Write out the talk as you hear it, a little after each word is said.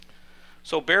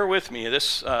So bear with me.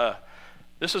 This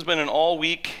has been an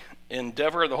all-week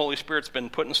endeavor. The Holy Spirit's been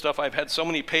putting stuff. I've had so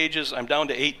many pages. I'm down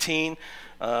to 18.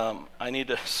 I need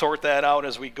to sort that out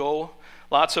as we go.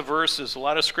 Lots of verses, a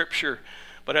lot of Scripture,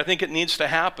 but I think it needs to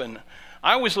happen.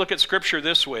 I always look at Scripture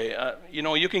this way.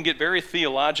 You can get very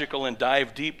theological and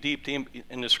dive deep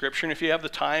into Scripture, and if you have the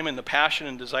time and the passion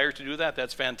and desire to do that,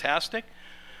 that's fantastic.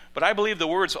 But I believe the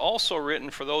Word's also written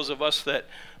for those of us that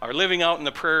are living out in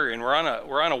the prairie, and we're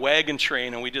on a wagon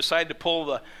train, and we decide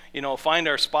to find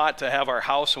our spot to have our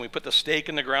house, and we put the stake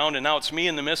in the ground, and now it's me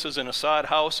and the missus in a sod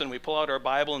house, and we pull out our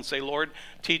Bible and say, Lord,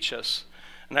 teach us.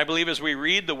 And I believe as we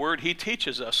read the Word, He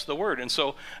teaches us the Word. And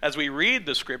so as we read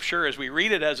the Scripture, as we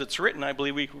read it as it's written, I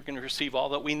believe we can receive all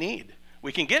that we need.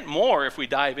 We can get more if we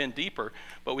dive in deeper,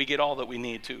 but we get all that we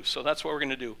need too. So that's what we're going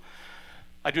to do.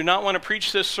 I do not want to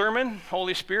preach this sermon,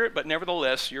 Holy Spirit, but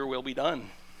nevertheless, your will be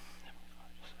done.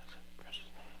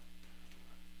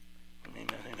 Amen,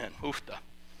 amen. Oofta.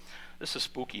 This is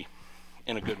spooky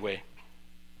in a good way.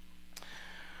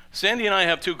 Sandy and I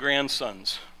have two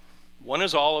grandsons. One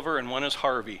is Oliver and one is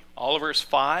Harvey. Oliver's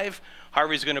 5.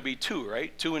 Harvey's going to be 2,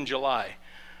 right? 2 in July.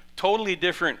 Totally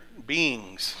different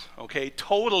beings, okay?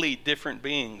 Totally different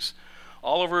beings.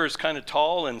 Oliver is kind of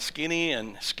tall and skinny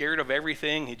and scared of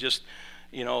everything. He just...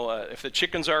 if the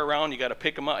chickens are around, you got to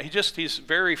pick them up. He's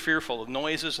very fearful of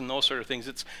noises and those sort of things.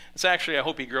 It's actually, I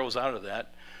hope he grows out of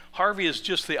that. Harvey is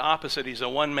just the opposite. He's a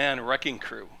one-man wrecking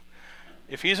crew.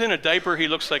 If he's in a diaper, he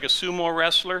looks like a sumo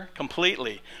wrestler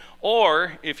completely.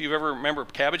 Or, if you ever remember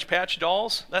Cabbage Patch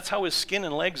Dolls, that's how his skin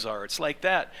and legs are. It's like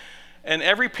that. And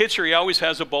every picture, he always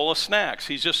has a bowl of snacks.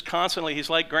 He's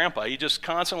like Grandpa. He just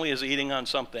constantly is eating on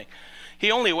something.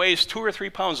 He only weighs 2 or 3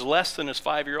 pounds less than his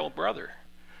 5-year-old brother.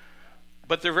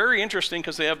 But they're very interesting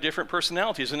because they have different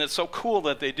personalities, and it's so cool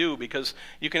that they do, because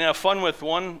you can have fun with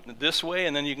one this way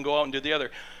and then you can go out and do the other.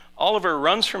 Oliver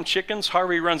runs from chickens.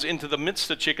 Harvey runs into the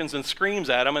midst of chickens and screams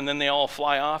at them, and then they all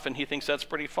fly off, and he thinks that's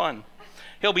pretty fun.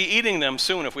 He'll be eating them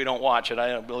soon if we don't watch it. I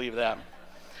don't believe that.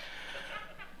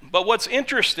 But what's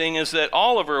interesting is that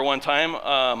Oliver one time,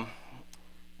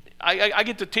 I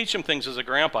get to teach him things as a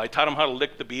grandpa. I taught him how to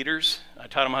lick the beaters. I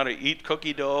taught him how to eat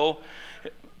cookie dough.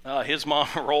 His mom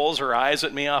rolls her eyes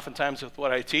at me oftentimes with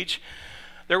what I teach.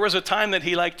 There was a time that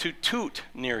he liked to toot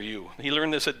near you. He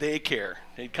learned this at daycare.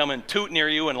 He'd come and toot near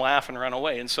you and laugh and run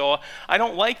away. And so I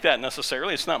don't like that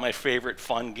necessarily. It's not my favorite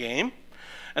fun game.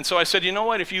 And so I said, you know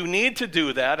what, if you need to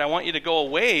do that, I want you to go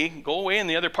away in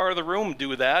the other part of the room,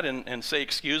 do that, and say,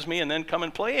 excuse me, and then come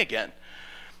and play again.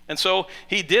 And so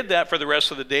he did that for the rest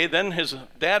of the day. Then his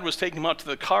dad was taking him out to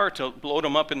the car to load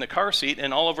him up in the car seat,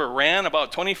 and Oliver ran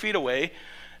about 20 feet away.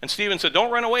 And Stephen said,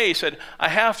 don't run away. He said, I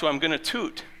have to, I'm going to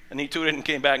toot. And he tooted and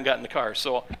came back and got in the car.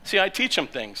 So, see, I teach him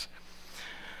things.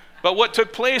 But what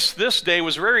took place this day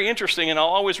was very interesting, and I'll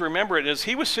always remember it, is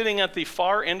he was sitting at the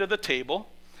far end of the table,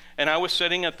 and I was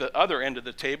sitting at the other end of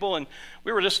the table, and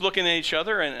we were just looking at each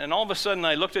other, and all of a sudden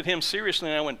I looked at him seriously,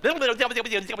 and I went,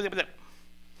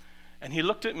 and he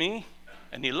looked at me,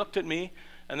 and he looked at me,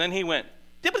 and then he went,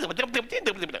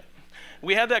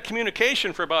 we had that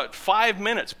communication for about 5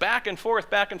 minutes, back and forth,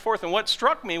 and what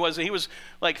struck me was that he was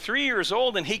like 3 years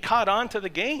old, and he caught on to the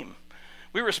game.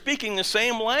 We were speaking the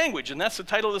same language, and that's the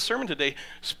title of the sermon today,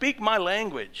 Speak My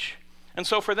Language. And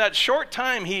so for that short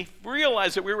time, he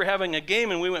realized that we were having a game,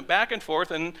 and we went back and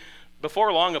forth, and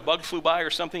before long, a bug flew by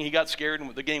or something, he got scared,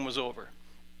 and the game was over.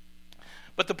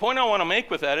 But the point I want to make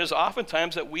with that is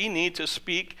oftentimes that we need to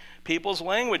speak people's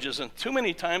languages, and too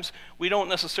many times we don't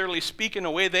necessarily speak in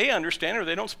a way they understand, or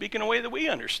they don't speak in a way that we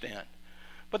understand.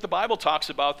 But the Bible talks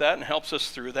about that and helps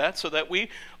us through that so that we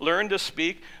learn to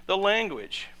speak the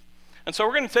language. And so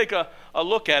we're going to take a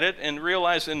look at it and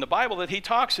realize in the Bible that he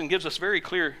talks and gives us very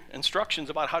clear instructions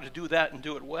about how to do that and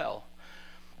do it well.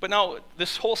 But now,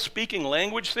 this whole speaking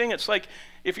language thing, it's like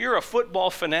if you're a football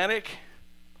fanatic,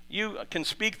 you can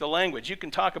speak the language. You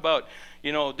can talk about,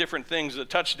 different things, the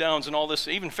touchdowns and all this.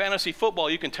 Even fantasy football,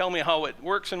 you can tell me how it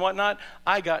works and whatnot.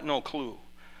 I got no clue.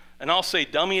 And I'll say,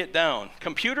 dummy it down.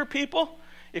 Computer people,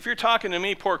 if you're talking to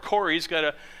me, poor Corey's got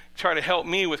to try to help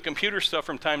me with computer stuff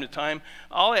from time to time.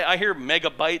 I hear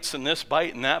megabytes and this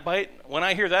byte and that byte. When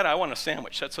I hear that, I want a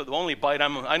sandwich. That's the only byte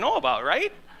I know about,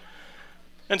 right?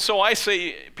 And so I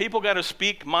say, people got to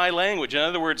speak my language. In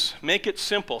other words, make it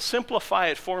simple. Simplify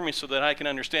it for me so that I can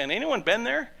understand. Anyone been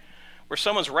there? Where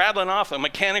someone's rattling off, the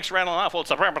mechanic's rattling off, well,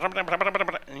 it's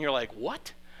and you're like,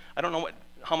 what? I don't know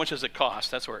how much does it cost?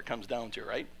 That's where it comes down to,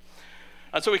 right?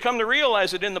 And so we come to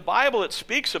realize that in the Bible it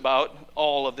speaks about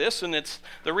all of this, and it's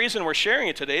the reason we're sharing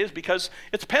it today is because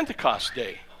it's Pentecost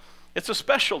Day. It's a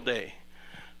special day.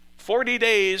 40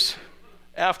 days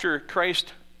after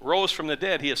Christ rose from the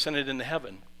dead, he ascended into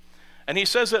heaven. And he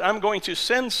says that I'm going to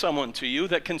send someone to you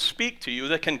that can speak to you,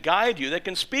 that can guide you, that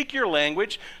can speak your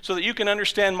language so that you can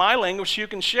understand my language, so you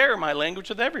can share my language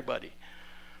with everybody.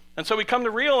 And so we come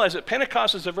to realize that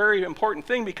Pentecost is a very important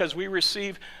thing because we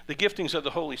receive the giftings of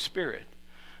the Holy Spirit.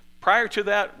 Prior to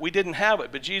that, we didn't have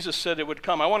it, but Jesus said it would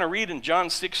come. I want to read in John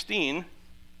 16,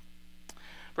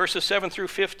 verses 7 through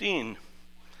 15.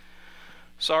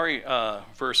 Sorry,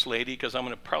 verse lady, because I'm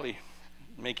going to probably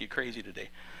make you crazy today.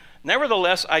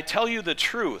 Nevertheless, I tell you the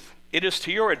truth. It is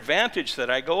to your advantage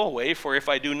that I go away, for if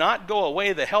I do not go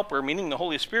away, the Helper, meaning the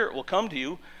Holy Spirit, will come to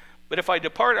you. But if I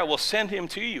depart, I will send him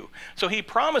to you. So he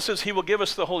promises he will give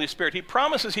us the Holy Spirit. He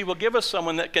promises he will give us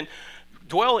someone that can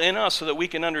dwell in us so that we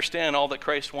can understand all that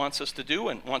Christ wants us to do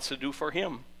and wants to do for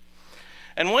him.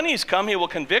 And when he's come, he will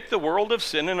convict the world of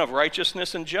sin and of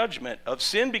righteousness and judgment. Of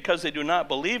sin because they do not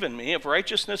believe in me. Of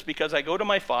righteousness because I go to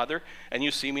my Father and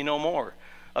you see me no more.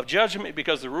 Of judgment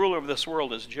because the ruler of this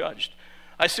world is judged.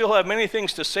 I still have many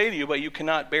things to say to you, but you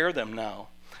cannot bear them now.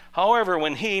 However,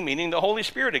 when he, meaning the Holy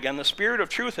Spirit again, the Spirit of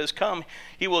truth has come,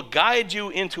 he will guide you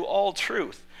into all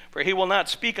truth. For he will not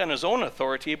speak on his own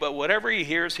authority, but whatever he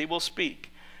hears he will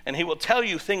speak. And he will tell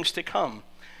you things to come.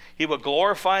 He will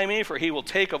glorify me, for he will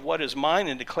take of what is mine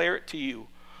and declare it to you.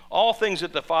 All things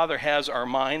that the Father has are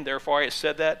mine, therefore I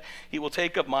said that he will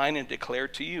take of mine and declare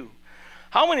to you.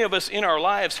 How many of us in our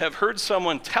lives have heard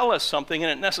someone tell us something and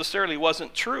it necessarily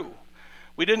wasn't true?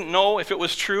 We didn't know if it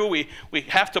was true. We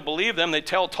have to believe them. They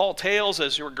tell tall tales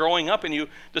as you're growing up and you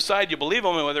decide you believe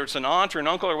them, whether it's an aunt or an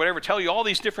uncle or whatever, tell you all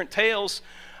these different tales.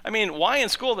 I mean, why in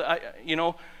school,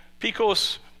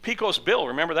 Pecos Bill,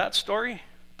 remember that story?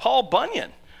 Paul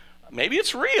Bunyan. Maybe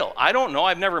it's real. I don't know.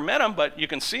 I've never met him, but you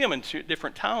can see him in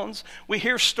different towns. We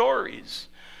hear stories.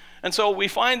 And so we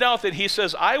find out that he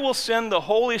says, I will send the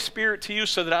Holy Spirit to you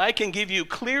so that I can give you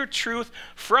clear truth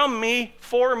from me,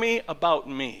 for me, about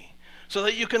me, so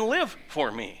that you can live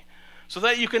for me, so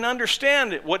that you can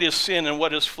understand what is sin and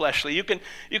what is fleshly. You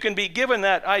can be given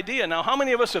that idea. Now, how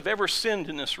many of us have ever sinned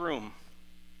in this room?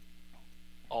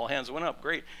 All hands went up.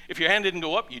 Great. If your hand didn't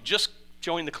go up, you just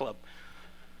joined the club.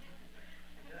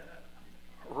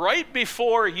 Right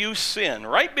before you sin,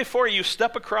 right before you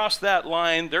step across that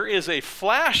line, there is a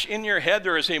flash in your head.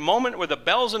 There is a moment where the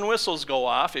bells and whistles go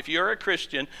off, if you're a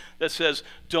Christian, that says,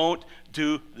 don't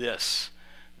do this.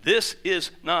 This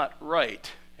is not right.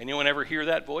 Anyone ever hear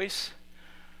that voice?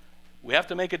 We have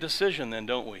to make a decision then,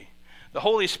 don't we? The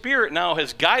Holy Spirit now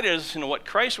has guided us in what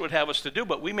Christ would have us to do,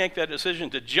 but we make that decision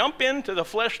to jump into the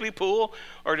fleshly pool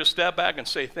or to step back and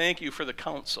say, thank you for the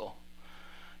counsel.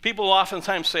 People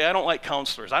oftentimes say, I don't like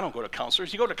counselors. I don't go to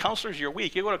counselors. You go to counselors, you're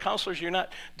weak. You go to counselors, you're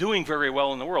not doing very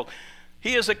well in the world.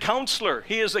 He is a counselor.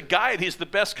 He is a guide. He's the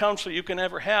best counselor you can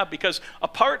ever have, because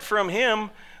apart from him,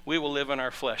 we will live in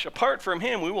our flesh. Apart from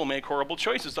him, we will make horrible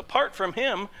choices. Apart from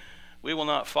him, we will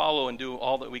not follow and do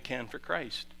all that we can for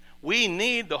Christ. We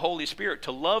need the Holy Spirit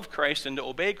to love Christ and to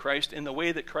obey Christ in the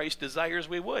way that Christ desires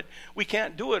we would. We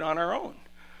can't do it on our own.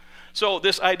 So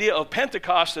this idea of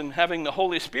Pentecost and having the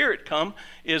Holy Spirit come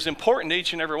is important to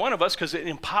each and every one of us because it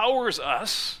empowers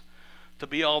us to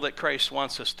be all that Christ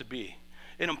wants us to be.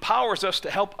 It empowers us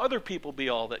to help other people be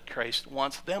all that Christ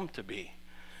wants them to be.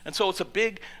 And so it's a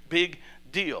big, big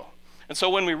deal. And so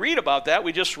when we read about that,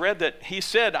 we just read that he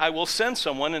said, I will send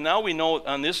someone. And now we know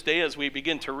on this day, as we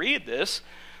begin to read this,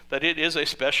 that it is a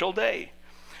special day.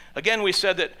 Again, we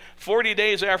said that 40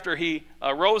 days after he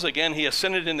rose again, he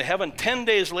ascended into heaven. 10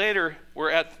 days later, we're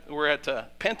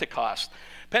at Pentecost.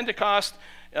 Pentecost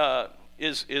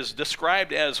is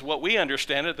described as what we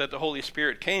understand it, that the Holy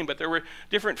Spirit came, but there were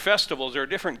different festivals, there were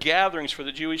different gatherings for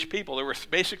the Jewish people. There were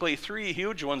basically 3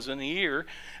 huge ones in a year,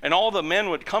 and all the men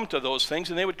would come to those things,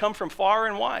 and they would come from far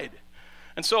and wide.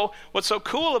 And so what's so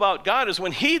cool about God is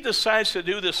when he decides to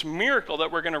do this miracle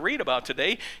that we're going to read about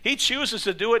today, he chooses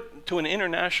to do it to an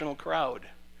international crowd.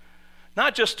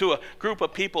 Not just to a group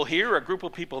of people here or a group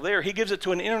of people there. He gives it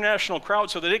to an international crowd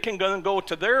so that it can go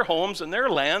to their homes and their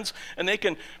lands and they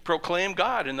can proclaim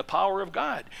God and the power of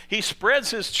God. He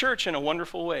spreads his church in a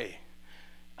wonderful way.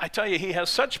 I tell you, he has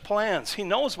such plans. He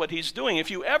knows what he's doing.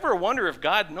 If you ever wonder if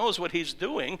God knows what he's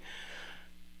doing,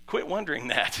 quit wondering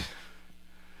that.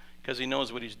 Because he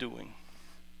knows what he's doing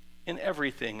in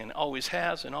everything and always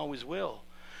has and always will.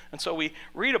 And so we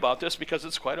read about this because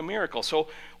it's quite a miracle. So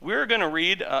we're going to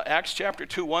read Acts chapter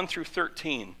 2, 1 through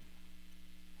 13.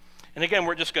 And again,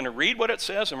 we're just going to read what it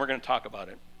says and we're going to talk about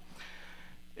it.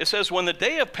 It says, when the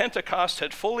day of Pentecost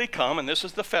had fully come, and this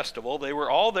is the festival, they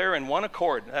were all there in one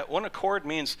accord. That one accord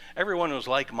means everyone was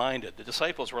like-minded. The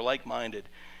disciples were like-minded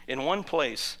in one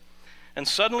place. And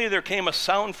suddenly there came a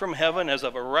sound from heaven as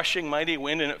of a rushing mighty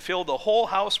wind, and it filled the whole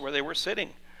house where they were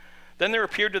sitting. Then there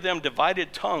appeared to them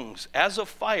divided tongues, as of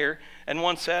fire, and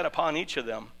one sat upon each of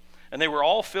them. And they were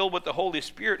all filled with the Holy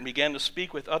Spirit and began to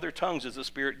speak with other tongues as the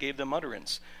Spirit gave them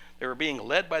utterance. They were being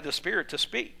led by the Spirit to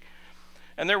speak.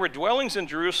 And there were dwellings in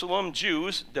Jerusalem,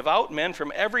 Jews, devout men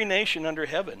from every nation under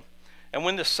heaven. And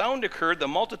when the sound occurred, the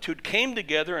multitude came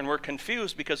together and were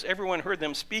confused because everyone heard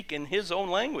them speak in his own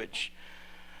language.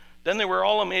 Then they were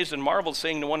all amazed and marveled,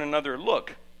 saying to one another,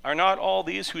 "Look, are not all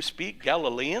these who speak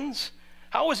Galileans?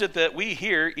 How is it that we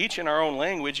hear each in our own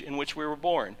language in which we were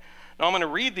born?" Now I'm going to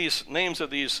read these names of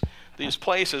these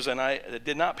places, and I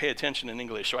did not pay attention in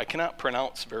English, so I cannot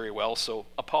pronounce very well, so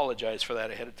apologize for that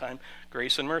ahead of time.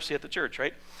 Grace and mercy at the church,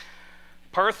 right?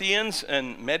 Parthians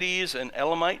and Medes and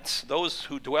Elamites, those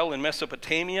who dwell in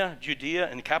Mesopotamia, Judea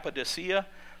and Cappadocia,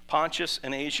 Pontus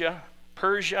and Asia,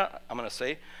 Persia, I'm going to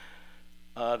say,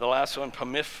 the last one,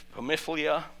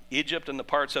 Pamphylia, Egypt and the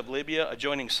parts of Libya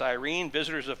adjoining Cyrene,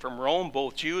 visitors from Rome,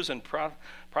 both Jews and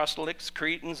proselytes,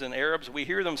 Cretans and Arabs. We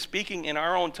hear them speaking in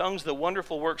our own tongues the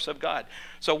wonderful works of God.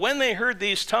 So when they heard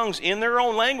these tongues in their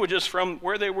own languages from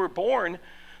where they were born,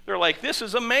 they're like, this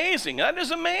is amazing. That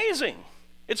is amazing.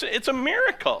 It's a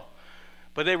miracle.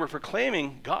 But they were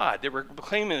proclaiming God. They were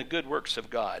proclaiming the good works of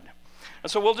God. And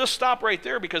so we'll just stop right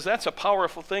there because that's a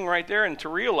powerful thing right there, and to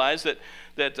realize that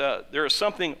there is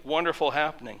something wonderful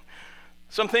happening.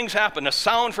 Some things happened. A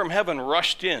sound from heaven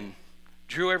rushed in,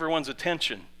 drew everyone's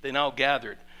attention. They now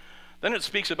gathered. Then it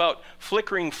speaks about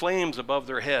flickering flames above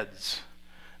their heads.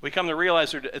 We come to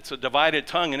realize it's a divided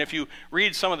tongue. And if you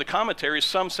read some of the commentaries,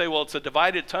 some say, well, it's a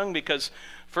divided tongue because,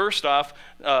 first off,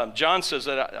 John says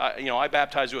that, I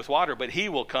baptize you with water, but he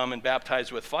will come and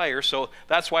baptize with fire. So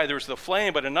that's why there's the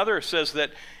flame. But another says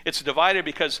that it's divided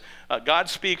because God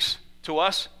speaks to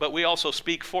us, but we also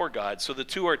speak for God. So the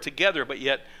two are together, but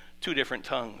yet two different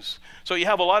tongues. So you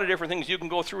have a lot of different things. You can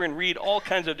go through and read all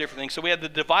kinds of different things. So we had the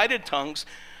divided tongues.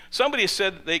 Somebody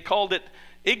said they called it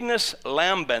ignis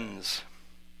lambens.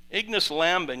 Ignis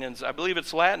lambens, I believe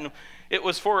it's Latin. It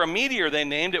was for a meteor they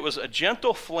named. It was a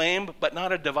gentle flame, but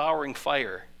not a devouring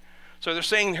fire. So they're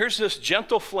saying here's this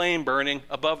gentle flame burning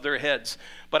above their heads.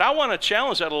 But I want to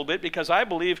challenge that a little bit because I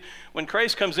believe when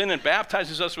Christ comes in and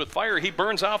baptizes us with fire, he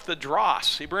burns off the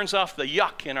dross. He burns off the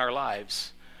yuck in our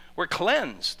lives. We're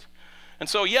cleansed. And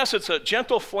so, yes, it's a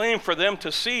gentle flame for them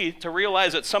to see, to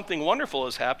realize that something wonderful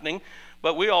is happening,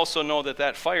 but we also know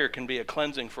that fire can be a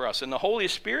cleansing for us. And the Holy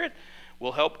Spirit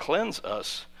will help cleanse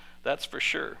us, that's for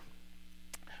sure.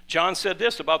 John said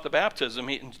this about the baptism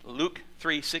in Luke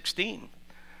 3:16.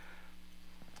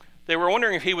 They were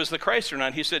wondering if he was the Christ or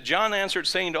not. He said, John answered,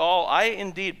 saying to all, I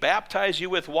indeed baptize you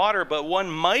with water, but one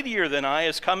mightier than I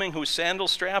is coming, whose sandal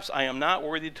straps I am not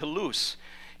worthy to loose.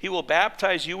 He will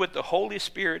baptize you with the Holy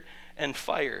Spirit and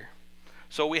fire.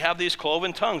 So we have these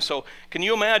cloven tongues. So can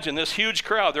you imagine this huge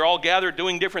crowd? They're all gathered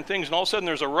doing different things, and all of a sudden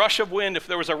there's a rush of wind. If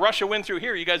there was a rush of wind through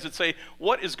here, you guys would say,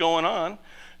 what is going on?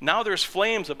 Now there's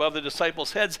flames above the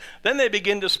disciples' heads. Then they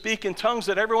begin to speak in tongues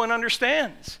that everyone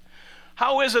understands.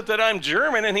 How is it that I'm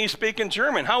German and he's speaking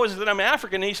German? How is it that I'm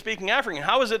African and he's speaking African?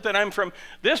 How is it that I'm from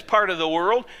this part of the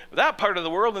world, that part of the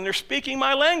world, and they're speaking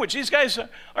my language? These guys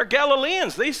are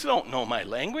Galileans. They don't know my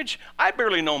language. I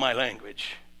barely know my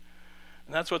language.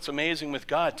 And that's what's amazing with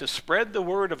God, to spread the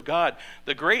word of God,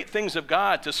 the great things of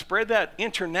God, to spread that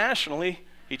internationally,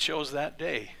 he chose that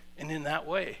day and in that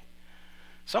way.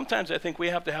 Sometimes I think we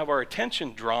have to have our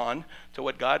attention drawn to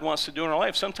what God wants to do in our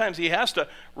life. Sometimes he has to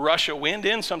rush a wind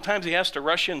in. Sometimes he has to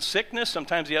rush in sickness.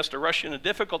 Sometimes he has to rush in a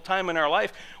difficult time in our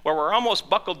life where we're almost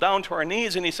buckled down to our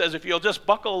knees. And he says, if you'll just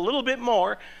buckle a little bit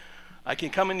more, I can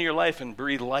come into your life and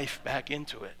breathe life back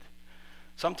into it.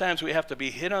 Sometimes we have to be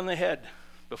hit on the head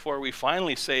before we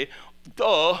finally say,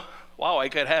 duh, wow, I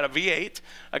could have had a V8.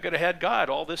 I could have had God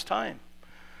all this time.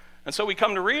 And so we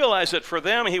come to realize that for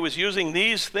them, he was using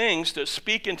these things to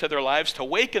speak into their lives, to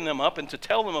waken them up, and to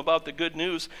tell them about the good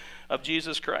news of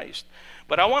Jesus Christ.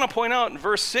 But I want to point out in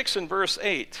verse 6 and verse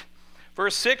 8.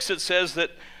 Verse 6, it says that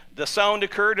the sound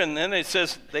occurred, and then it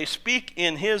says they speak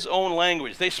in his own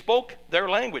language. They spoke their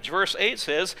language. Verse 8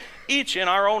 says, each in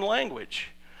our own language.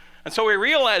 And so we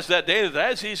realized that day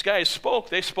that as these guys spoke,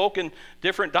 they spoke in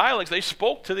different dialects. They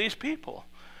spoke to these people.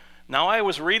 Now, I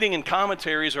was reading in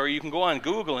commentaries, or you can go on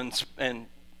Google and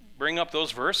bring up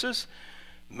those verses.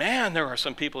 Man, there are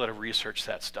some people that have researched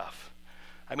that stuff.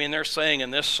 I mean, they're saying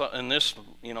in this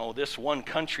one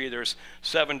country, there's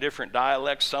 7 different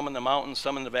dialects, some in the mountains,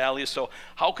 some in the valleys. So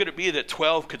how could it be that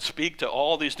 12 could speak to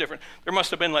all these different? There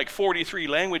must have been like 43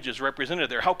 languages represented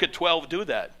there. How could 12 do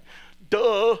that?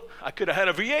 Duh, I could have had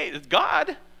a V8. It's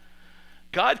God.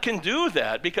 God can do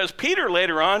that because Peter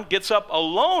later on gets up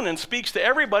alone and speaks to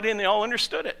everybody and they all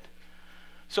understood it.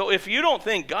 So if you don't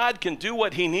think God can do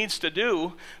what he needs to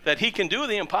do, that he can do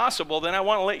the impossible, then I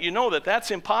want to let you know that that's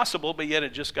impossible, but yet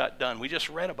it just got done. We just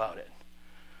read about it.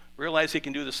 Realize he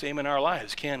can do the same in our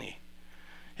lives, can he?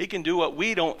 He can do what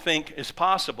we don't think is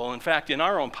possible. In fact, in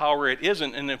our own power, it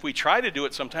isn't. And if we try to do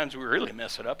it, sometimes we really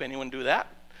mess it up. Anyone do that?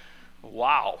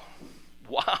 Wow.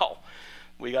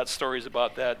 We got stories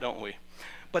about that, don't we?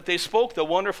 But they spoke the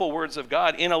wonderful words of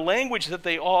God in a language that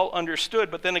they all understood.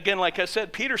 But then again, like I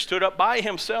said, Peter stood up by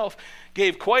himself,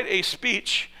 gave quite a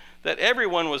speech that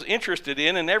everyone was interested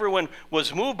in and everyone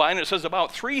was moved by. And it says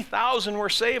about 3,000 were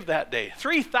saved that day.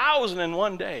 3,000 in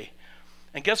one day.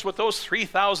 And guess what those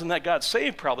 3,000 that got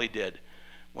saved probably did?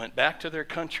 Went back to their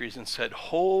countries and said,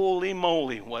 holy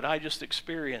moly, what I just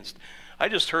experienced. I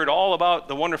just heard all about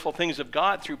the wonderful things of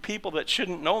God through people that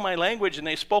shouldn't know my language, and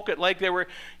they spoke it like they were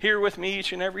here with me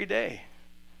each and every day.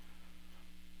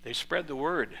 They spread the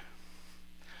word.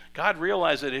 God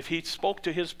realized that if he spoke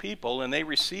to his people and they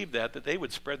received that they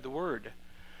would spread the word.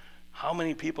 How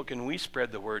many people can we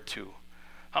spread the word to?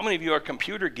 How many of you are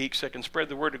computer geeks that can spread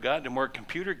the word of God to more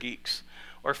computer geeks?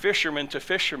 Or fishermen to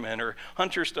fishermen, or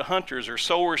hunters to hunters, or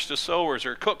sowers to sowers,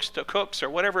 or cooks to cooks, or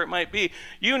whatever it might be.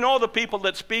 You know the people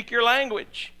that speak your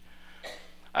language.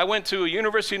 I went to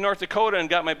University of North Dakota and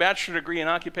got my bachelor degree in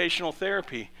occupational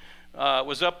therapy.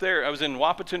 Was up there. I was in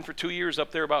Wahpeton for 2 years,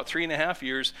 up there about 3.5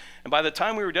 years. And by the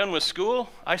time we were done with school,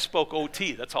 I spoke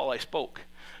OT. That's all I spoke.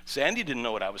 Sandy didn't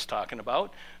know what I was talking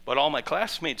about, but all my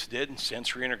classmates did, and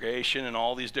sensory integration and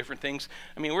all these different things.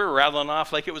 I mean, we were rattling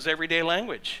off like it was everyday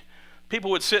language.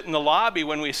 People would sit in the lobby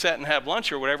when we sat and have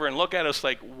lunch or whatever and look at us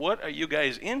like, what are you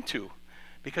guys into?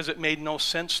 Because it made no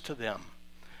sense to them.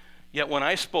 Yet when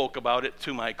I spoke about it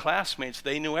to my classmates,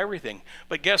 they knew everything.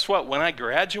 But guess what? When I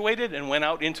graduated and went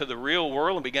out into the real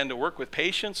world and began to work with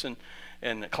patients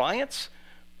and clients,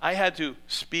 I had to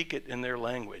speak it in their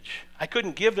language. I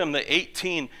couldn't give them the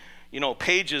 18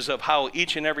 pages of how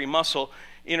each and every muscle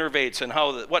innervates and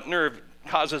what nerve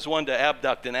causes one to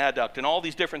abduct and adduct and all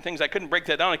these different things. I couldn't break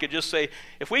that down. I could just say,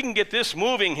 if we can get this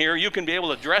moving here, you can be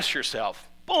able to dress yourself.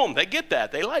 Boom, they get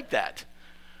that. They like that.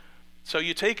 So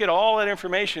you take all that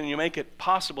information and you make it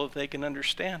possible that they can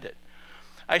understand it.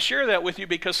 I share that with you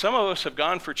because some of us have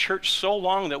gone for church so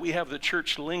long that we have the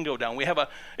church lingo down.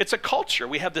 It's a culture.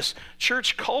 We have this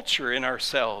church culture in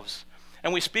ourselves.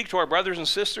 And we speak to our brothers and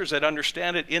sisters that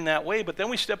understand it in that way, but then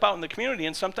we step out in the community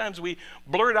and sometimes we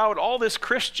blurt out all this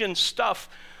Christian stuff.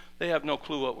 They have no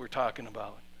clue what we're talking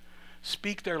about.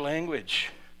 Speak their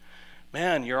language.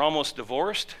 Man, you're almost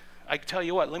divorced? I tell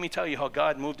you what, let me tell you how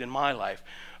God moved in my life.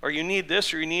 Or you need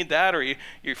this or you need that, or you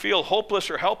feel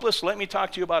hopeless or helpless. Let me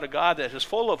talk to you about a God that is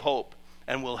full of hope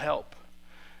and will help.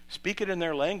 Speak it in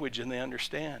their language and they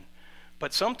understand.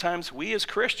 But sometimes we as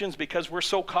Christians, because we're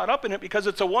so caught up in it, because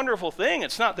it's a wonderful thing,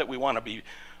 it's not that we want to be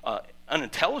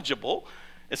unintelligible,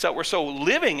 it's that we're so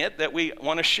living it that we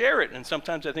want to share it. And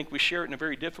sometimes I think we share it in a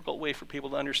very difficult way for people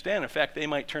to understand. In fact, they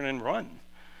might turn and run.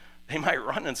 They might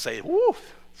run and say, whoo,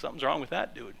 something's wrong with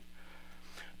that dude.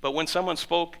 But when someone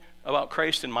spoke about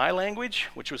Christ in my language,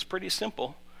 which was pretty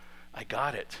simple, I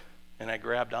got it and I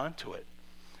grabbed onto it.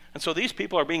 And so these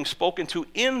people are being spoken to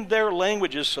in their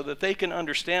languages so that they can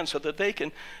understand, so that they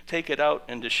can take it out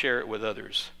and to share it with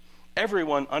others.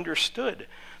 Everyone understood.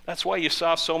 That's why you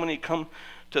saw so many come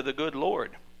to the good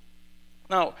Lord.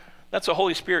 Now, that's a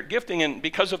Holy Spirit gifting, and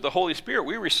because of the Holy Spirit,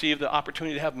 we receive the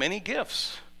opportunity to have many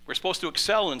gifts. We're supposed to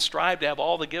excel and strive to have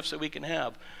all the gifts that we can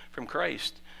have from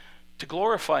Christ, to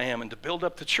glorify him and to build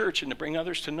up the church and to bring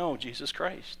others to know Jesus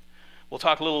Christ. We'll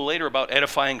talk a little later about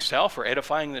edifying self or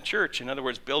edifying the church. In other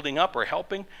words, building up or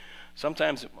helping.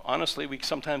 Sometimes, honestly, we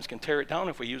sometimes can tear it down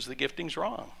if we use the giftings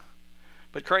wrong.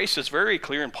 But Christ is very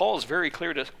clear, and Paul is very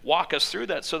clear to walk us through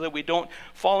that so that we don't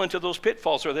fall into those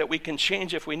pitfalls, or that we can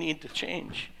change if we need to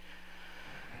change.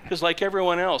 Because like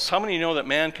everyone else, how many know that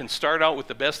man can start out with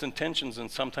the best intentions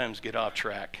and sometimes get off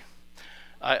track?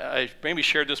 I maybe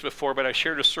shared this before, but I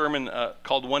shared a sermon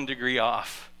called 1 Degree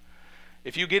Off.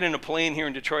 If you get in a plane here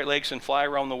in Detroit Lakes and fly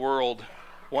around the world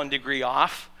 1 degree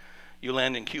off, you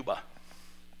land in Cuba.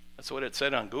 That's what it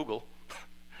said on Google,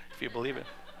 if you believe it.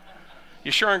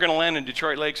 You sure aren't going to land in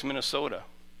Detroit Lakes, Minnesota.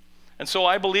 And so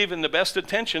I believe in the best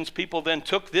intentions, people then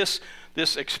took this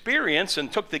experience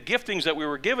and took the giftings that we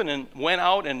were given and went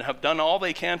out and have done all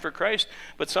they can for Christ.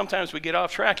 But sometimes we get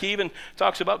off track. He even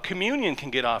talks about communion can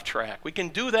get off track. We can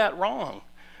do that wrong.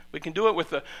 We can do it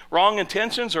with the wrong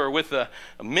intentions or with a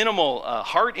minimal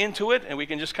heart into it, and we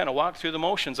can just kind of walk through the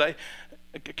motions.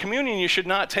 Communion you should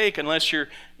not take unless you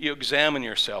examine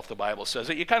yourself, the Bible says.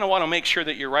 That you kind of want to make sure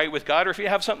that you're right with God, or if you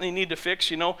have something you need to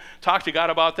fix, talk to God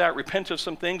about that, repent of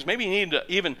some things. Maybe you need to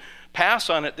even pass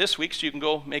on it this week so you can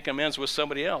go make amends with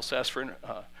somebody else, ask for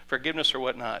forgiveness or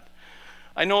whatnot.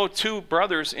 I know 2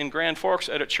 brothers in Grand Forks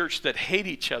at a church that hate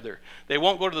each other. They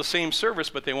won't go to the same service,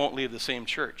 but they won't leave the same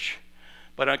church.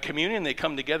 But on communion, they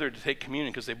come together to take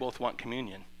communion because they both want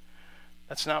communion.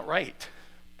 That's not right.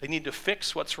 They need to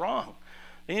fix what's wrong.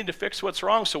 They need to fix what's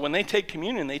wrong. So when they take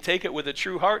communion, they take it with a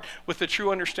true heart, with the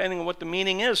true understanding of what the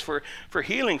meaning is for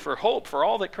healing, for hope, for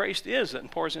all that Christ is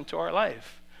and pours into our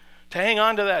life. To hang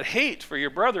on to that hate for your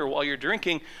brother while you're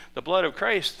drinking the blood of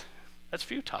Christ, that's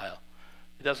futile.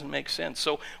 It doesn't make sense.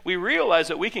 So we realize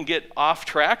that we can get off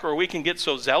track, or we can get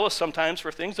so zealous sometimes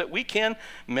for things that we can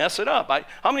mess it up.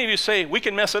 How many of you say, we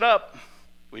can mess it up?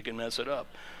 We can mess it up.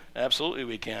 Absolutely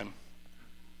we can.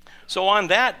 So on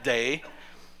that day,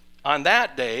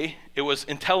 it was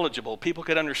intelligible. People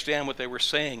could understand what they were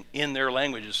saying in their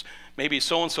languages. Maybe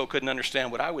so-and-so couldn't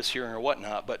understand what I was hearing or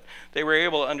whatnot, but they were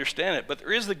able to understand it. But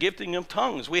there is the gifting of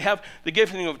tongues. We have the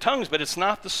gifting of tongues, but it's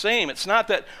not the same. It's not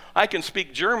that I can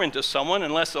speak German to someone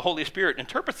unless the Holy Spirit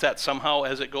interprets that somehow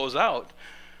as it goes out.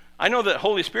 I know that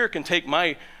Holy Spirit can take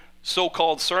my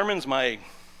so-called sermons, my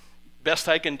best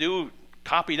I can do,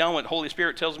 copy down what Holy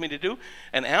Spirit tells me to do,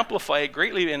 and amplify it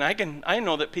greatly, and I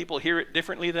know that people hear it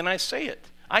differently than I say it.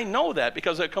 I know that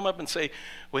because I come up and say,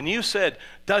 when you said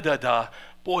da-da-da,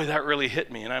 boy, that really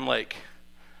hit me. And I'm like,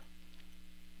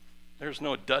 there's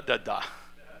no da-da-da.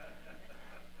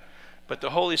 But the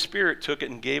Holy Spirit took it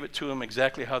and gave it to them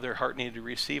exactly how their heart needed to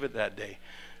receive it that day.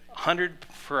 100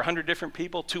 for 100 different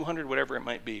people, 200, whatever it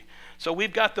might be. So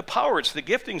we've got the power. It's the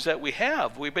giftings that we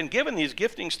have. We've been given these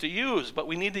giftings to use, but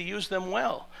we need to use them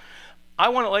well. I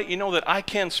want to let you know that I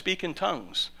can speak in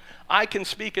tongues. I can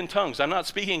speak in tongues. I'm not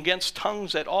speaking against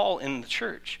tongues at all in the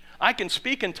church. I can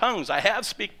speak in tongues. I have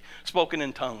spoken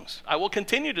in tongues. I will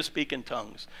continue to speak in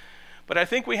tongues. But I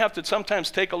think we have to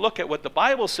sometimes take a look at what the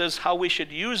Bible says, how we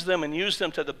should use them and use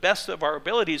them to the best of our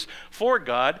abilities for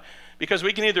God, because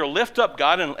we can either lift up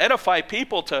God and edify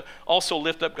people to also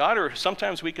lift up God, or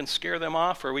sometimes we can scare them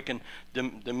off, or we can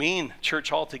demean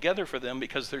church altogether for them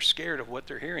because they're scared of what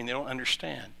they're hearing. They don't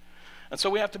understand. And so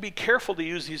we have to be careful to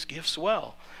use these gifts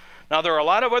well. Now, there are a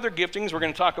lot of other giftings. We're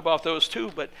going to talk about those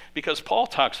too, but because Paul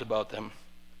talks about them.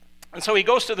 And so he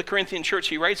goes to the Corinthian church.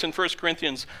 He writes in 1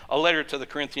 Corinthians a letter to the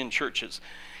Corinthian churches.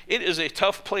 It is a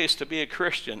tough place to be a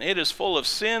Christian. It is full of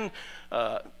sin,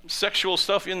 sexual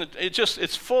stuff.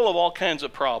 It's full of all kinds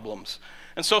of problems.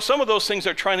 And so some of those things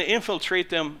are trying to infiltrate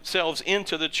themselves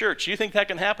into the church. Do you think that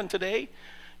can happen today?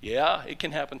 Yeah, it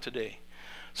can happen today.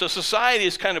 So society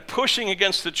is kind of pushing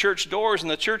against the church doors,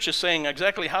 and the church is saying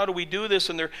exactly how do we do this,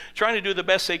 and they're trying to do the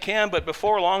best they can, but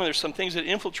before long there's some things that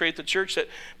infiltrate the church that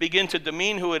begin to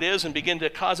demean who it is and begin to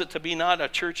cause it to be not a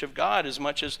church of God as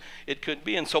much as it could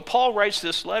be. And so Paul writes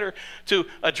this letter to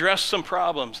address some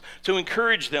problems, to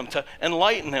encourage them, to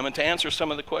enlighten them, and to answer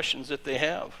some of the questions that they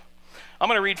have. I'm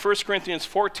going to read 1 Corinthians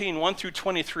 14, 1 through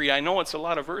 23. I know it's a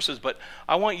lot of verses, but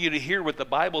I want you to hear what the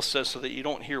Bible says so that you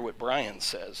don't hear what Brian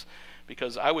says.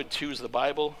 Because I would choose the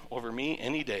Bible over me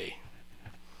any day.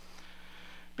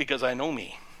 Because I know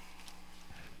me.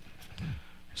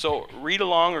 So read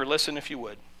along or listen if you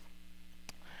would.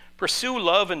 Pursue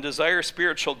love and desire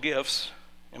spiritual gifts.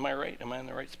 Am I right? Am I in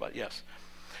the right spot? Yes.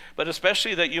 But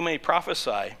especially that you may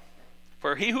prophesy.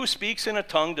 For he who speaks in a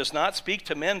tongue does not speak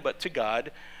to men but to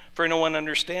God, for no one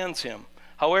understands him.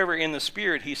 However, in the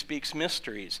Spirit, he speaks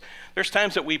mysteries. There's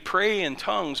times that we pray in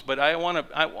tongues, but I want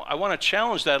to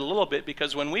challenge that a little bit,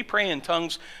 because when we pray in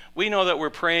tongues, we know that we're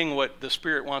praying what the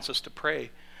Spirit wants us to pray.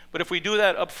 But if we do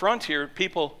that up front here,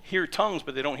 people hear tongues,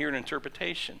 but they don't hear an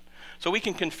interpretation. So we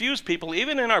can confuse people.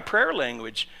 Even in our prayer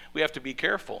language, we have to be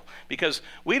careful, because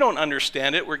we don't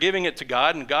understand it. We're giving it to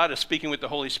God, and God is speaking with the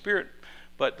Holy Spirit.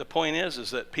 But the point is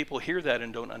that people hear that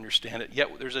and don't understand it.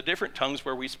 Yet there's a different tongues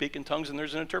where we speak in tongues and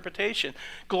there's an interpretation.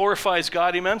 Glorifies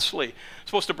God immensely.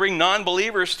 It's supposed to bring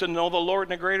non-believers to know the Lord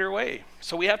in a greater way.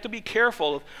 So we have to be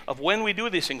careful of when we do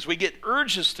these things. We get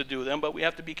urges to do them, but we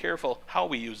have to be careful how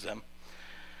we use them.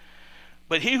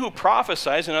 But he who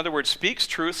prophesies, in other words, speaks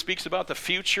truth, speaks about the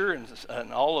future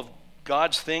and all of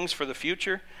God's things for the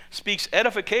future, speaks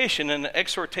edification and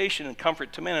exhortation and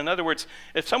comfort to men. In other words,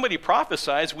 if somebody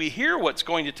prophesies, we hear what's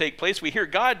going to take place. We hear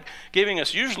God giving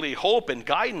us usually hope and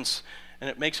guidance, and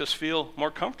it makes us feel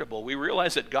more comfortable. We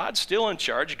realize that God's still in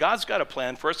charge. God's got a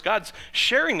plan for us. God's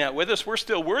sharing that with us. We're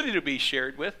still worthy to be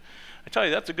shared with. I tell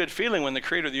you, that's a good feeling when the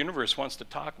creator of the universe wants to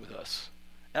talk with us.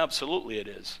 Absolutely it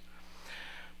is.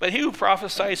 But he who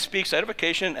prophesies speaks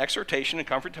edification and exhortation and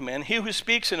comfort to men. He who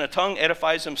speaks in a tongue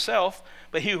edifies himself,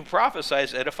 but he who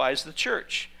prophesies edifies the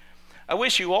church. I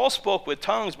wish you all spoke with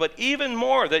tongues, but even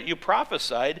more that you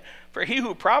prophesied, for he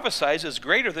who prophesies is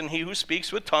greater than he who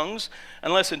speaks with tongues,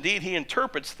 unless indeed he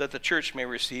interprets, that the church may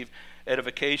receive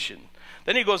edification.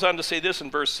 Then he goes on to say this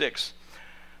in verse 6.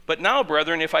 But now,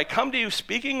 brethren, if I come to you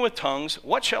speaking with tongues,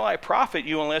 what shall I profit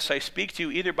you unless I speak to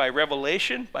you either by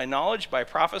revelation, by knowledge, by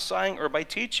prophesying, or by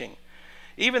teaching?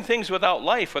 Even things without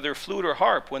life, whether flute or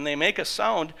harp, when they make a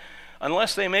sound,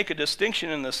 unless they make a distinction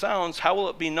in the sounds, how will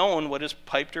it be known what is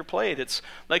piped or played? It's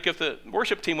like if the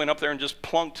worship team went up there and just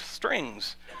plunked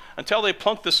strings. Until they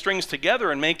plunk the strings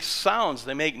together and make sounds,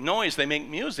 they make noise, they make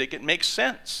music, it makes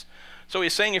sense. So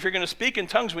he's saying if you're going to speak in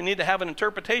tongues, we need to have an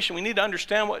interpretation. We need to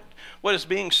understand what is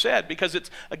being said, because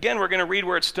it's, again, we're going to read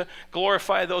where it's to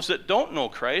glorify those that don't know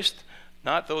Christ,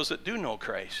 not those that do know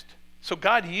Christ. So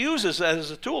God uses that as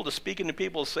a tool to speak into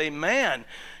people, to say, man,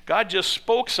 God just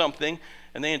spoke something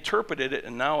and they interpreted it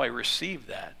and now I receive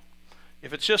that.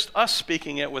 If it's just us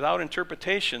speaking it without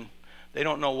interpretation, they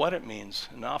don't know what it means,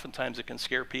 and oftentimes it can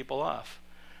scare people off.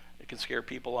 It can scare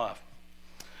people off.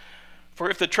 For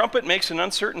if the trumpet makes an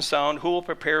uncertain sound, who will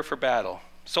prepare for battle?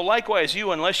 So likewise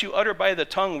you, unless you utter by the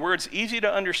tongue words easy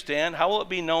to understand, how will it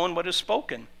be known what is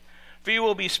spoken? For you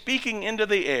will be speaking into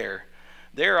the air.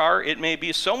 There are, it may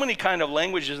be, so many kind of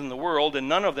languages in the world, and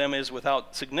none of them is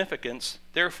without significance.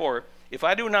 Therefore, if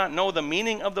I do not know the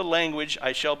meaning of the language,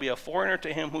 I shall be a foreigner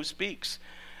to him who speaks,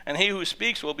 and he who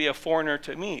speaks will be a foreigner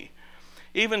to me.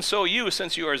 Even so you,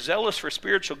 since you are zealous for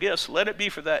spiritual gifts, let it be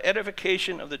for the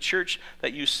edification of the church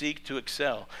that you seek to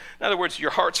excel. In other words,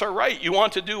 your hearts are right. You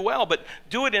want to do well, but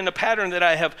do it in a pattern that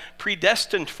I have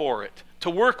predestined for it, to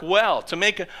work well, to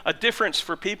make a difference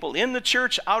for people in the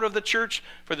church, out of the church,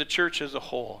 for the church as a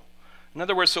whole. In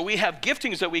other words, so we have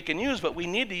giftings that we can use, but we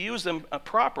need to use them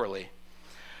properly.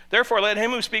 Therefore, let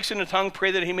him who speaks in a tongue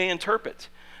pray that he may interpret.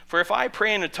 For if I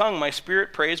pray in a tongue, my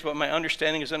spirit prays, but my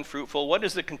understanding is unfruitful. What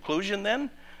is the conclusion then?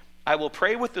 I will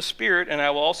pray with the spirit, and I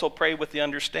will also pray with the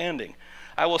understanding.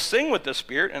 I will sing with the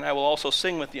spirit, and I will also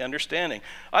sing with the understanding.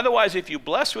 Otherwise, if you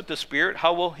bless with the spirit,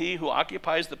 how will he who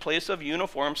occupies the place of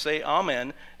uniform say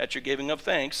amen at your giving of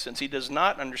thanks, since he does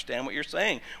not understand what you're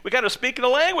saying? We got to speak the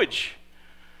language.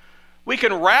 We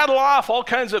can rattle off all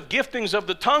kinds of giftings of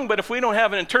the tongue, but if we don't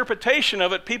have an interpretation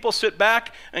of it, people sit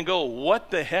back and go,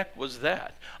 what the heck was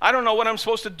that? I don't know what I'm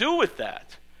supposed to do with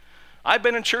that. I've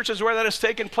been in churches where that has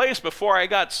taken place before I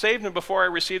got saved and before I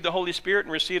received the Holy Spirit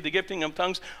and received the gifting of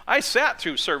tongues. I sat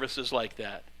through services like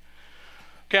that.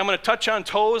 Okay, I'm going to touch on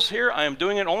toes here. I am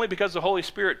doing it only because the Holy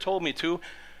Spirit told me to.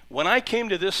 When I came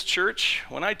to this church,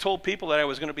 when I told people that I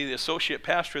was going to be the associate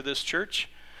pastor of this church,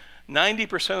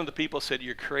 90% of the people said,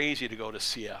 you're crazy to go to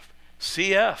CF.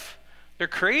 CF, they're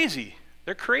crazy.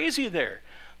 They're crazy there.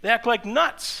 They act like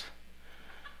nuts.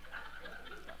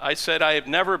 I said, I have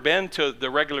never been to the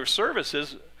regular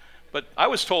services, but I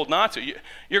was told not to.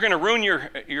 You're going to ruin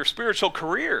your spiritual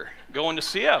career going to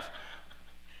CF.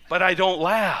 But I don't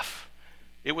laugh.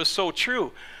 It was so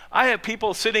true. I have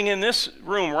people sitting in this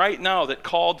room right now that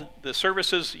called the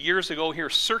services years ago here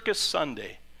Circus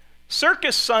Sunday.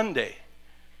 Circus Sunday.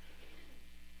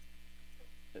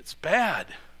 It's bad.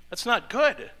 That's not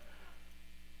good.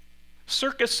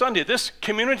 Circus Sunday, this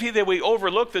community that we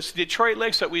overlook, this Detroit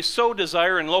Lakes that we so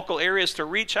desire in local areas to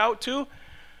reach out to,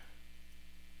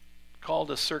 called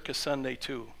a Circus Sunday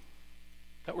too.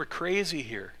 That we're crazy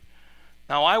here.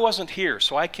 Now, I wasn't here,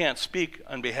 so I can't speak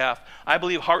on behalf. I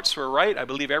believe hearts were right. I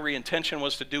believe every intention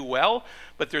was to do well,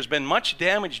 but there's been much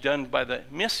damage done by the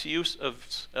misuse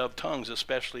of tongues,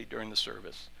 especially during the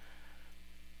service.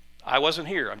 I wasn't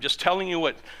here. I'm just telling you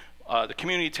what the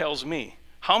community tells me.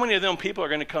 How many of them people are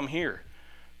going to come here?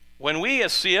 When we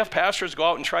as CF pastors go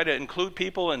out and try to include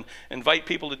people and invite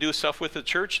people to do stuff with the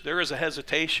church, there is a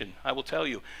hesitation, I will tell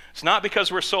you. It's not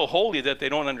because we're so holy that they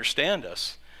don't understand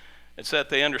us. It's that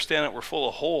they understand that we're full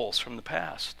of holes from the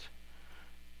past.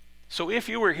 So if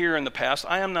you were here in the past,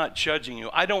 I am not judging you.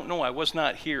 I don't know. I was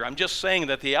not here. I'm just saying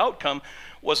that the outcome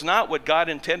was not what God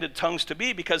intended tongues to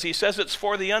be, because he says it's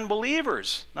for the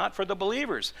unbelievers, not for the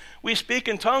believers. We speak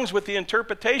in tongues with the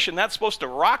interpretation. That's supposed to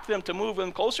rock them to move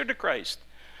them closer to Christ.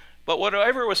 But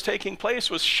whatever was taking place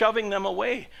was shoving them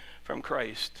away from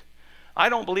Christ. I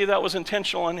don't believe that was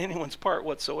intentional on anyone's part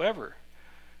whatsoever.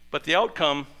 But the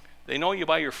outcome, they know you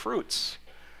by your fruits.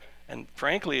 And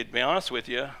frankly, to be honest with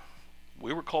you,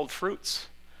 we were called fruits,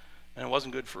 and it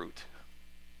wasn't good fruit.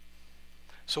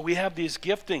 So we have these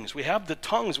giftings. We have the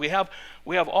tongues. We have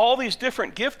all these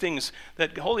different giftings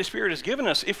that the Holy Spirit has given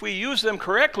us. If we use them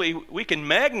correctly, we can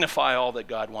magnify all that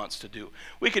God wants to do.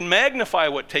 We can magnify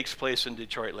what takes place in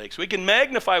Detroit Lakes. We can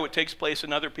magnify what takes place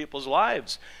in other people's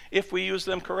lives if we use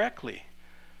them correctly.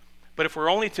 But if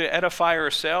we're only to edify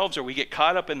ourselves, or we get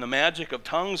caught up in the magic of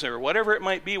tongues, or whatever it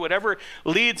might be, whatever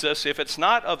leads us, if it's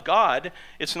not of God,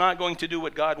 it's not going to do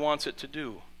what God wants it to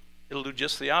do. It'll do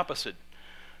just the opposite.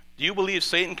 Do you believe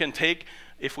Satan can take,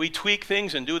 if we tweak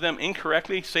things and do them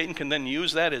incorrectly, Satan can then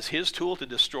use that as his tool to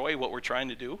destroy what we're trying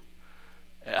to do?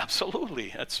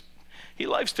 Absolutely. He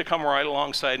likes to come right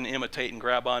alongside and imitate and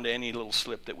grab onto any little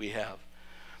slip that we have.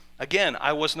 Again,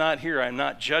 I was not here. I'm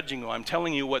not judging you. I'm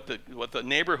telling you what the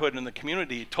neighborhood and the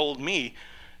community told me,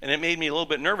 and it made me a little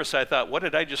bit nervous. I thought, what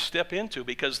did I just step into?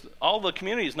 Because all the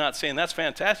community is not saying, that's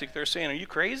fantastic. They're saying, are you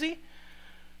crazy?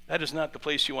 That is not the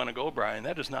place you want to go, Brian.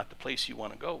 That is not the place you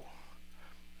want to go.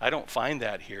 I don't find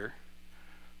that here.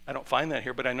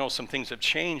 But I know some things have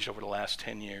changed over the last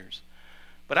 10 years.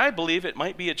 But I believe it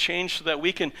might be a change so that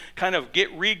we can kind of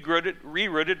get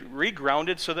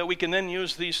regrounded, so that we can then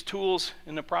use these tools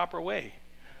in the proper way.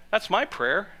 That's my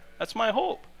prayer. That's my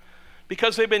hope.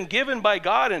 Because they've been given by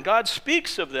God, and God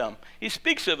speaks of them. He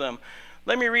speaks of them.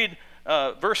 Let me read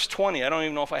verse 20. I don't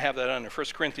even know if I have that under. 1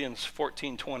 Corinthians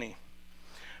 14:20.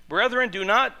 Brethren, do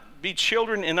not be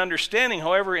children in understanding,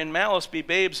 however, in malice be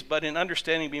babes, but in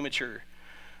understanding be mature.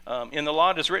 In the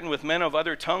law it is written, with men of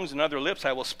other tongues and other lips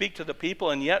I will speak to the people,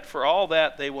 and yet for all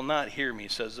that they will not hear me,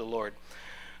 says the Lord.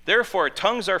 Therefore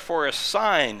tongues are for a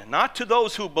sign, not to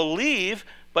those who believe,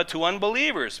 but to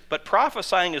unbelievers. But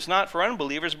prophesying is not for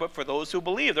unbelievers, but for those who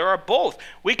believe. There are both.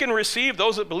 We can receive,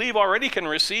 those that believe already can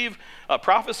receive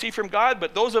prophecy from God,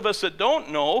 but those of us that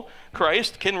don't know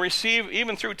Christ can receive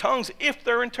even through tongues if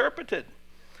they're interpreted.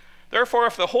 Therefore,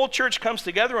 if the whole church comes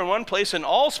together in one place and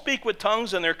all speak with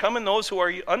tongues, and there come in those who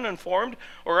are uninformed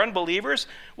or unbelievers,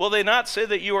 will they not say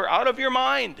that you are out of your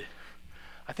mind?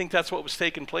 I think that's what was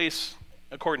taking place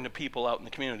according to people out in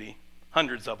the community,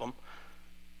 hundreds of them.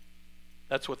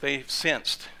 That's what they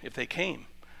sensed if they came.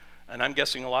 And I'm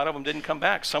guessing a lot of them didn't come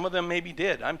back. Some of them maybe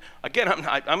did. I'm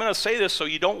going to say this so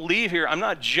you don't leave here. I'm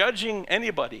not judging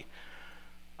anybody.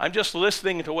 I'm just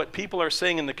listening to what people are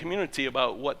saying in the community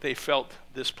about what they felt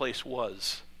this place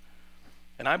was.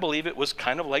 And I believe it was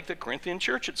kind of like the Corinthian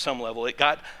church at some level. It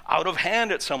got out of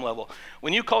hand at some level.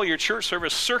 When you call your church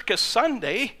service Circus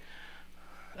Sunday,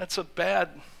 that's a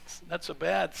bad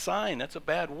sign. That's a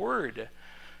bad word.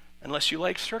 Unless you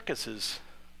like circuses.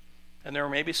 And there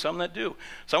may be some that do.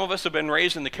 Some of us have been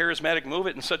raised in the charismatic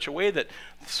movement in such a way that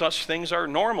such things are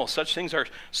normal. Such things are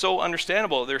so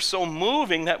understandable. They're so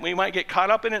moving that we might get caught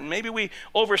up in it, and maybe we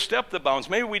overstep the bounds.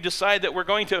 Maybe we decide that we're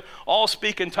going to all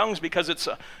speak in tongues because it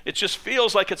just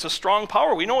feels like it's a strong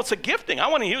power. We know it's a gifting. I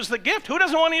want to use the gift. Who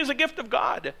doesn't want to use the gift of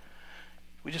God?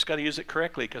 We just got to use it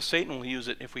correctly, because Satan will use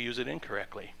it if we use it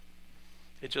incorrectly.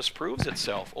 It just proves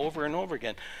itself over and over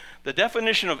again. The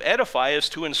definition of edify is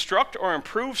to instruct or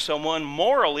improve someone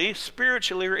morally,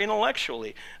 spiritually, or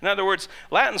intellectually. In other words,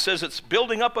 Latin says it's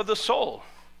building up of the soul.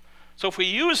 So if we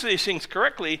use these things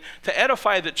correctly to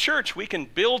edify the church, we can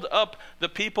build up the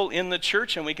people in the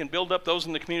church, and we can build up those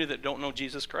in the community that don't know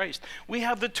Jesus Christ. We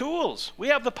have the tools. We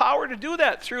have the power to do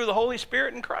that through the Holy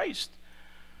Spirit in Christ.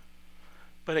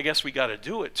 But I guess we got to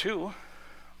do it too.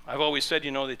 I've always said,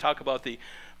 they talk about the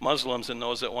Muslims and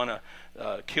those that want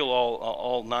to kill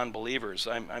all non-believers.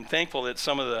 I'm thankful that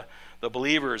some of the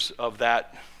believers of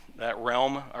that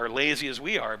realm are lazy as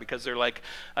we are, because they're like,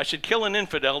 I should kill an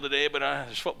infidel today, but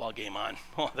there's a football game on.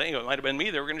 Well, I think it might have been me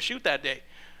they were going to shoot that day.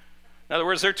 In other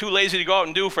words, they're too lazy to go out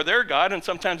and do for their God, and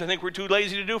sometimes I think we're too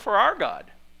lazy to do for our God.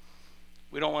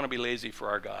 We don't want to be lazy for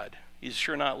our God. He's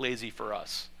sure not lazy for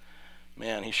us.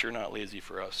 Man, he's sure not lazy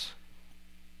for us.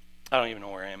 I don't even know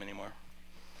where I am anymore.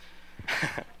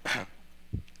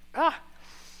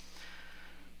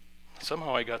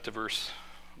 Somehow I got to verse,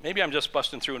 maybe I'm just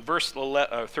busting through in verse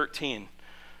 13.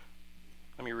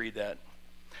 Let me read that.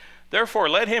 Therefore,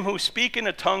 let him who speak in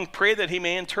a tongue pray that he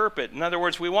may interpret. In other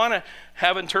words, we want to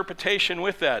have interpretation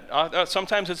with that.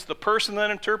 Sometimes it's the person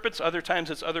that interprets, other times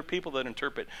it's other people that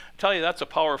interpret. I tell you, that's a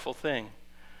powerful thing.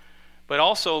 But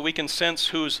also we can sense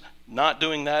who's not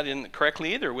doing that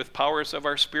correctly either with powers of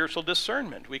our spiritual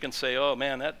discernment. We can say, oh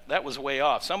man, that was way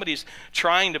off. Somebody's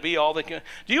trying to be all they can.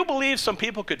 Do you believe some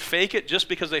people could fake it just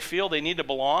because they feel they need to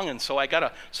belong, and so I got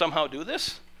to somehow do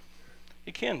this?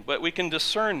 You can, but we can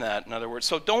discern that, in other words.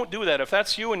 So don't do that. If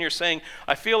that's you and you're saying,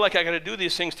 I feel like I got to do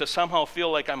these things to somehow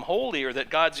feel like I'm holy or that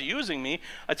God's using me,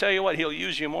 I tell you what, he'll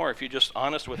use you more if you're just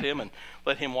honest with him and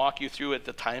let him walk you through at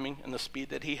the timing and the speed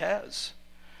that he has.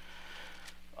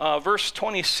 verse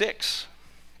 26.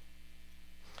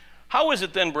 How is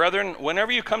it then, brethren,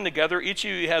 whenever you come together, each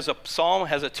of you has a psalm,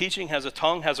 has a teaching, has a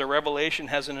tongue, has a revelation,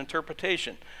 has an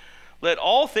interpretation? Let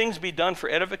all things be done for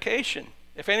edification.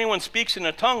 If anyone speaks in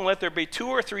a tongue, let there be 2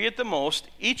 or 3 at the most,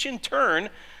 each in turn,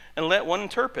 and let one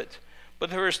interpret.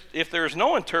 But if there is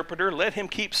no interpreter, let him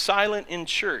keep silent in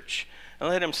church, and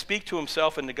let him speak to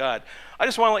himself and to God. I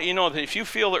just want to let you know that if you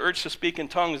feel the urge to speak in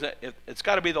tongues, that it's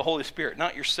got to be the Holy Spirit,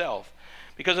 not yourself.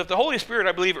 Because if the Holy Spirit,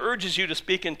 I believe, urges you to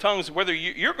speak in tongues, whether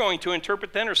you're going to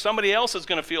interpret then or somebody else is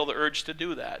going to feel the urge to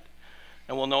do that.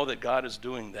 And we'll know that God is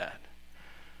doing that.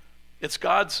 It's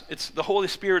the Holy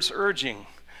Spirit's urging.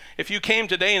 If you came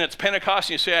today and it's Pentecost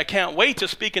and you say, I can't wait to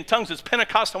speak in tongues, it's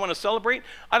Pentecost, I want to celebrate,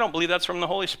 I don't believe that's from the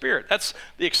Holy Spirit. That's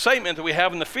the excitement that we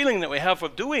have and the feeling that we have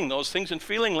of doing those things and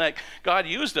feeling like God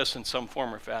used us in some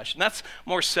form or fashion. That's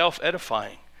more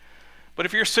self-edifying. But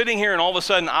if you're sitting here and all of a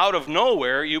sudden out of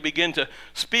nowhere you begin to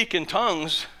speak in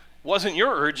tongues, it wasn't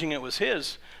your urging, it was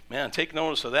his. Man, take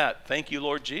notice of that. Thank you,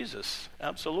 Lord Jesus.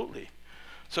 Absolutely.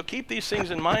 So keep these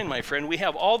things in mind, my friend. We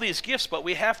have all these gifts, but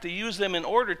we have to use them in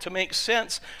order to make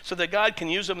sense so that God can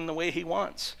use them in the way he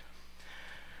wants.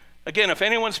 Again, if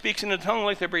anyone speaks in a tongue,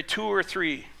 let there be 2 or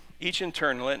 3, each in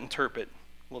turn, let interpret.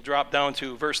 We'll drop down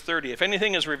to verse 30. If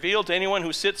anything is revealed to anyone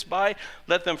who sits by,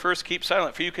 let them first keep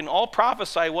silent. For you can all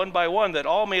prophesy one by one, that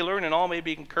all may learn and all may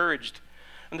be encouraged.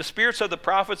 And the spirits of the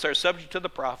prophets are subject to the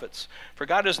prophets. For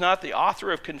God is not the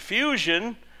author of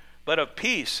confusion, but of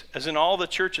peace, as in all the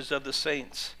churches of the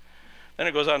saints. Then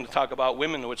it goes on to talk about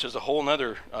women, which is a whole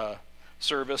other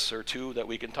service or two that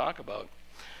we can talk about.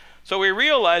 So we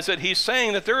realize that he's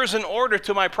saying that there is an order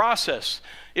to my process.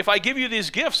 If I give you these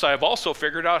gifts, I've also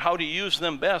figured out how to use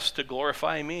them best to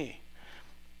glorify me.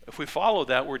 If we follow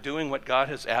that, we're doing what God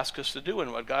has asked us to do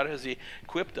and what God has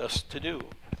equipped us to do.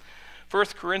 1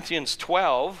 Corinthians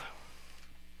 12,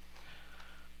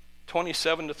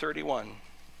 27 to 31.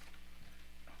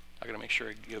 I got to make sure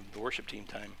I give the worship team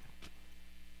time.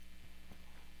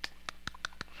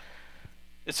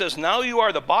 It says, now you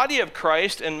are the body of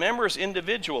Christ and members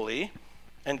individually,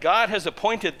 and God has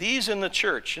appointed these in the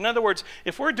church. In other words,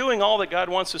 if we're doing all that God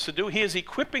wants us to do, he is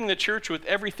equipping the church with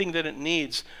everything that it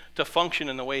needs to function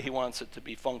in the way he wants it to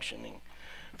be functioning.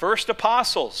 First,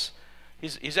 apostles.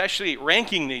 He's actually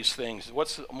ranking these things.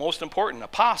 What's most important?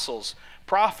 Apostles,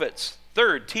 prophets.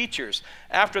 Third, teachers.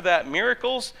 After that,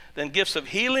 miracles, then gifts of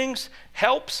healings,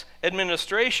 helps,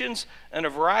 administrations, and a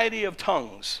variety of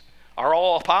tongues. Are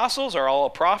all apostles? Are all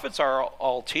prophets? Are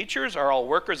all teachers? Are all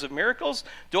workers of miracles?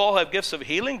 Do all have gifts of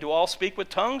healing? Do all speak with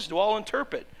tongues? Do all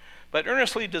interpret? But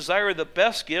earnestly desire the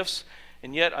best gifts,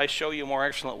 and yet I show you a more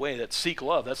excellent way. That seek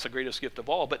love. That's the greatest gift of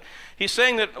all. But he's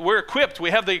saying that we're equipped.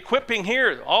 We have the equipping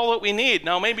here, all that we need.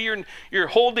 Now maybe you're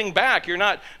holding back. You're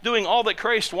not doing all that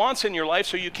Christ wants in your life,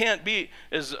 so you can't be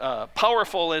as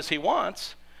powerful as he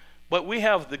wants. But we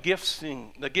have the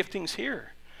giftings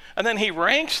here. And then he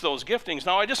ranks those giftings.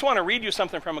 Now, I just want to read you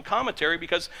something from a commentary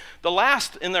because the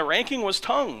last in the ranking was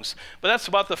tongues. But that's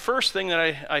about the first thing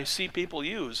that I see people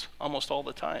use almost all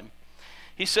the time.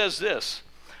 He says this,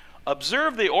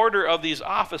 observe the order of these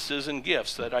offices and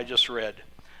gifts that I just read.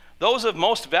 Those of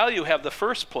most value have the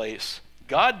first place.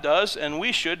 God does, and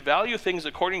we should value things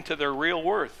according to their real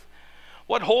worth.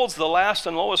 What holds the last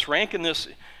and lowest rank in this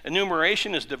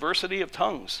enumeration is diversity of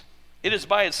tongues. It is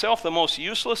by itself the most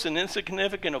useless and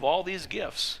insignificant of all these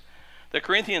gifts. The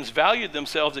Corinthians valued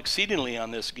themselves exceedingly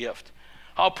on this gift.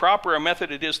 How proper a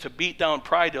method it is to beat down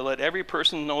pride, to let every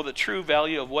person know the true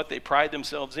value of what they pride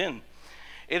themselves in.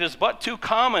 It is but too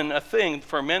common a thing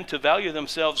for men to value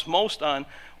themselves most on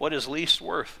what is least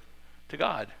worth to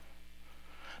God.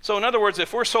 So in other words,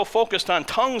 if we're so focused on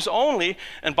tongues only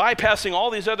and bypassing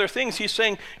all these other things, he's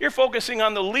saying you're focusing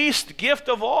on the least gift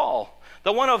of all.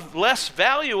 The one of less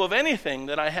value of anything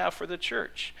that I have for the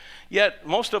church. Yet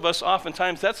most of us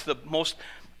oftentimes that's the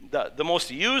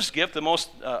most used gift, the most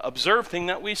observed thing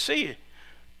that we see.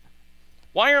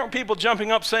 Why aren't people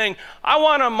jumping up saying, I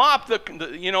want to mop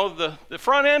the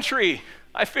front entry.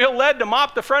 I feel led to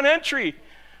mop the front entry.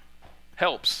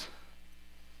 Helps.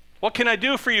 What can I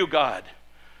do for you, God?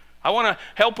 I want to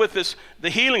help with the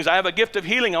healings. I have a gift of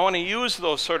healing. I want to use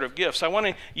those sort of gifts. I want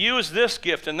to use this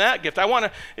gift and that gift.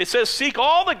 It says seek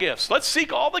all the gifts. Let's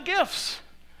seek all the gifts.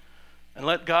 And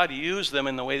let God use them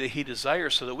in the way that he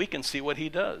desires so that we can see what he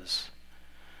does.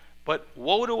 But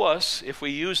woe to us if we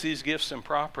use these gifts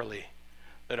improperly.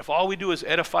 That if all we do is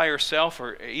edify ourselves,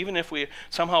 or even if we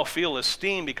somehow feel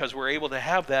esteem because we're able to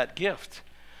have that gift.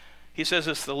 He says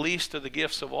it's the least of the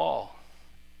gifts of all.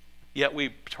 Yet we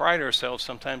pride ourselves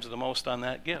sometimes the most on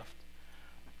that gift.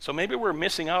 So maybe we're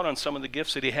missing out on some of the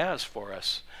gifts that he has for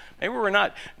us. Maybe we're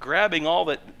not grabbing all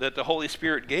that the Holy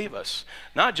Spirit gave us.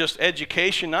 Not just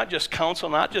education, not just counsel,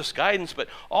 not just guidance, but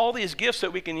all these gifts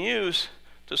that we can use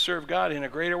to serve God in a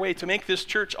greater way, to make this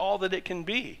church all that it can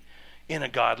be in a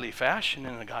godly fashion,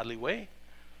 in a godly way.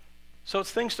 So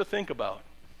it's things to think about.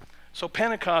 So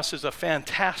Pentecost is a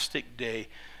fantastic day.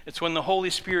 It's when the Holy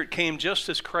Spirit came just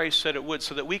as Christ said it would,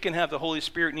 so that we can have the Holy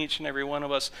Spirit in each and every one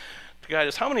of us to guide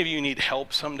us. How many of you need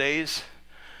help some days?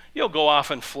 You'll go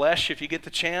off in flesh if you get the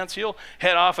chance. You'll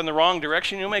head off in the wrong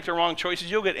direction. You'll make the wrong choices.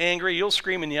 You'll get angry. You'll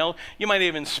scream and yell. You might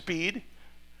even speed,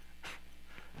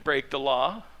 break the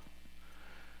law.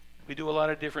 We do a lot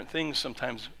of different things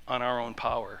sometimes on our own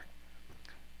power.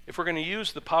 If we're going to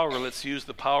use the power, let's use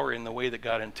the power in the way that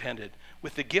God intended,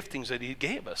 with the giftings that he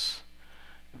gave us.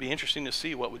 It'd be interesting to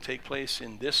see what would take place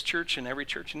in this church and every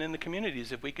church and in the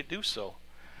communities if we could do so.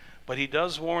 But he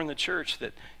does warn the church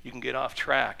that you can get off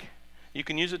track. You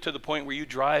can use it to the point where you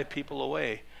drive people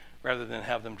away rather than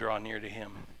have them draw near to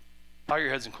him. Bow your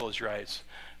heads and close your eyes.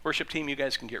 Worship team, you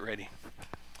guys can get ready.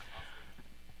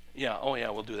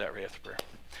 We'll do that right after prayer.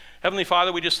 Heavenly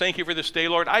Father, we just thank you for this day,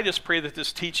 Lord. I just pray that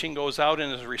this teaching goes out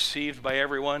and is received by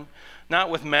everyone, not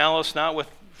with malice, not with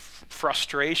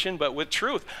frustration, but with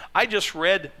truth. I just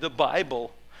read the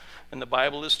Bible, and the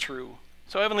Bible is true.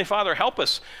 So Heavenly Father, help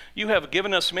us. You have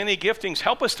given us many giftings.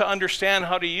 Help us to understand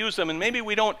how to use them, and maybe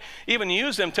we don't even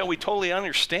use them till we totally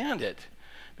understand it.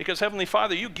 Because Heavenly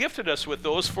Father, you gifted us with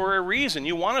those for a reason.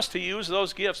 You want us to use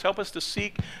those gifts. Help us to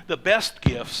seek the best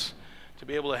gifts to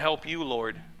be able to help you,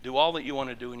 Lord, do all that you want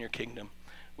to do in your kingdom.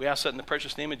 We ask that in the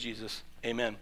precious name of Jesus. Amen.